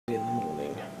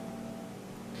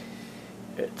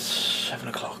It's 7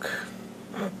 o'clock.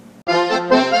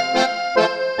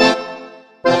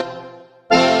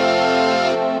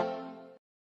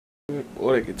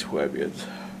 What I get to ambient.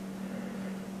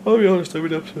 I'll be honest, I've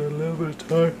been up to a little bit of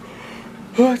time.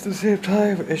 At the same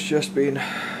time, it's just been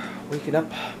waking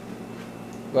up.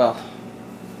 Well,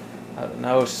 I had an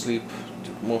hour's sleep.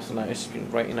 Most of the night I've just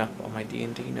been writing up on my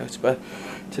D&D notes, but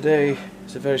today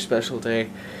is a very special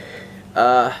day.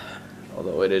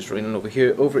 Although it is raining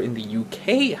over in the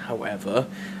UK, however,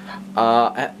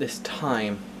 at this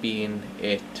time being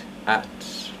it at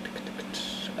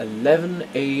 11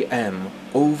 AM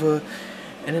over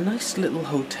in a nice little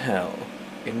hotel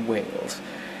in Wales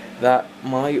that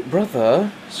my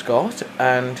brother Scott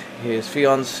and his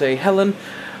fiancée Helen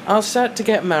are set to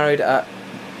get married at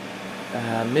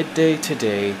midday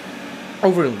today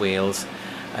over in Wales.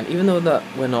 And even though that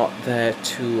we're not there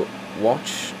to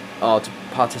watch or to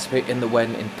participate in the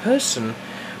wedding in person,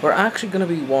 we're actually going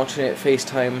to be watching it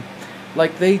FaceTime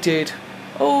like they did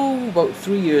about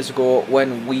 3 years ago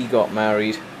when we got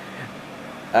married,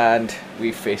 and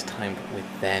we FaceTimed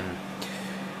with them.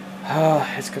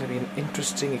 It's going to be an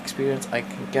interesting experience, I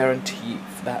can guarantee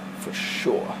that for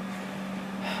sure.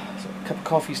 So a cup of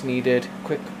coffee's needed,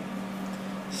 quick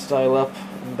style up,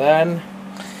 and then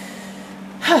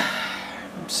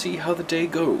see how the day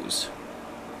goes.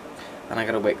 And I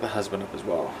gotta wake the husband up as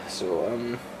well.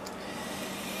 So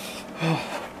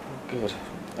good.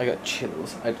 I got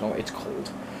chills. I don't know. It's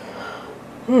cold.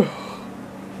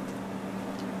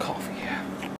 Coffee.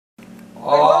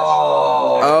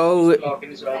 Oh,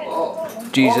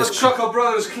 Jesus! The Chuckle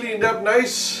Brothers cleaned up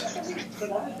nice.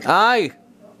 Aye,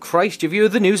 Christ! Have you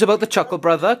heard the news about the Chuckle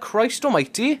Brother? Christ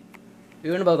Almighty!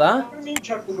 You heard about that? What do you mean,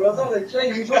 Chuckle Brother? They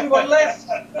say there's only one left.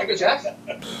 Thank you, Jack.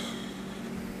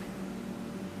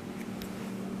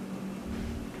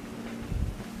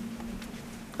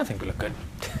 I think we look good.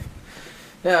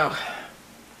 Now,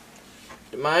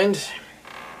 don't mind.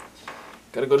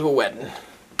 Gotta go to a wedding.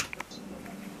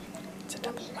 It's a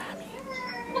double whammy.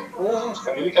 Oh,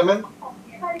 can you come in?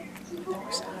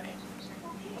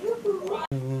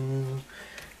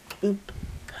 Boop.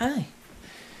 Hi.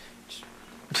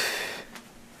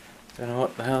 Don't know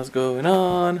what the hell's going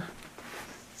on.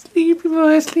 Sleepy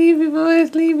boy, sleepy boy,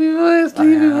 sleepy boy,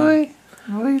 sleepy boy.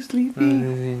 Boy, sleepy.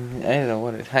 I don't know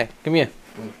what it is. Hi, come here.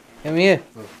 Come here.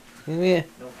 Come here.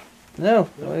 No,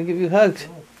 I want to give you hugs.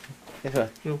 Guess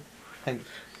what? No. Hugs.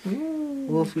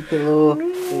 Wolfie pillow.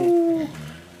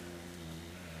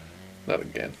 Not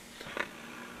again.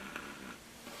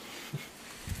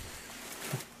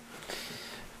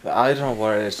 I don't know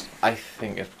what it is. I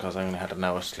think it's because I only had an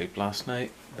hour's sleep last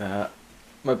night.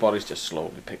 My body's just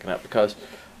slowly picking up because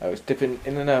I was dipping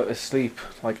in and out of sleep.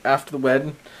 Like after the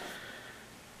wedding,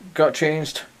 got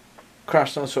changed,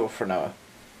 crashed on the sofa for an hour.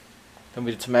 Then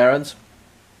we did some errands,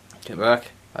 came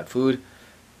back, had food,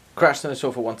 crashed on the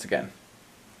sofa once again.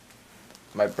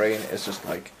 My brain is just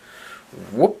like,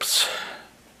 whoops,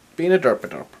 being a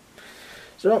derp.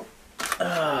 So,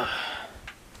 yeah,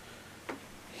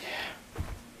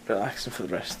 relaxing for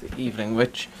the rest of the evening,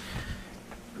 which,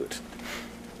 good.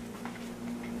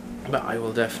 But I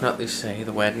will definitely say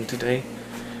the wedding today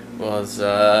was,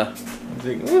 the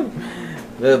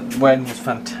wedding was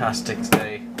fantastic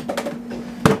today.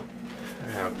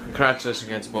 Congratulations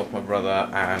again to both my brother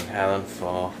and Helen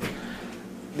for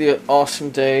the awesome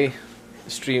day.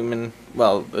 The streaming,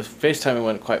 well, the FaceTiming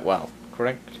went quite well,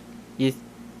 correct? Yes.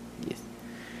 Yes.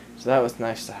 So that was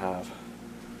nice to have.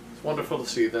 It's wonderful to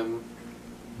see them.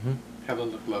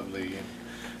 Helen looked lovely, and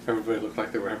everybody looked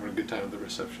like they were having a good time at the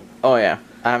reception. Oh yeah,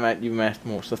 you met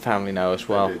most of the family now as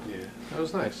well. I did, yeah. That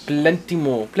was nice. Plenty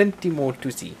more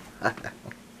to see.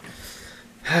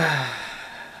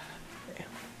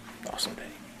 Awesome day.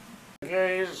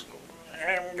 Guys,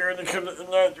 I'm going to come to the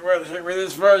night with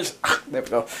this voice. There we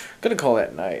go. Gonna call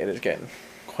it night. It is getting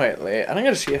quite late, and I'm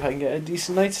gonna see if I can get a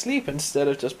decent night's sleep instead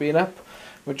of just being up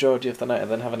majority of the night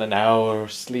and then having an hour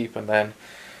of sleep and then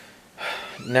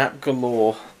nap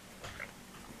galore.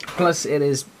 Plus, it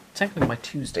is technically my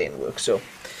Tuesday in work, so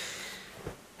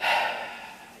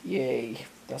yay,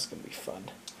 that's gonna be fun.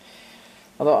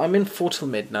 Although I'm in 4 till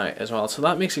midnight as well, so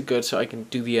that makes it good so I can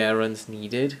do the errands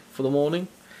needed for the morning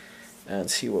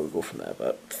and see where we go from there.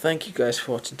 But thank you guys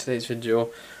for watching today's video.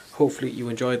 Hopefully you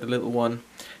enjoyed the little one.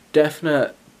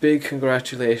 Definite big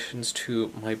congratulations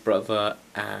to my brother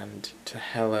and to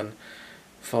Helen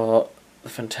for the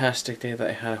fantastic day that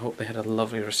they had. I hope they had a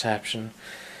lovely reception.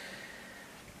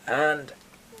 And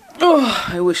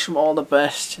I wish them all the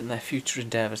best in their future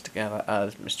endeavours together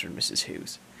as Mr. and Mrs.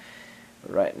 Hughes.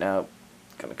 But right now,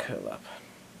 gonna curl up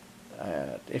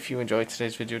If you enjoyed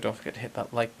today's video, don't forget to hit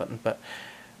that like button. But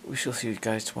we shall see you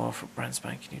guys tomorrow for a brand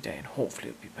spanking new day, and hopefully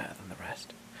it'll be better than the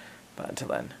rest. But until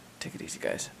then, take it easy,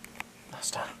 guys.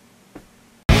 Hasta.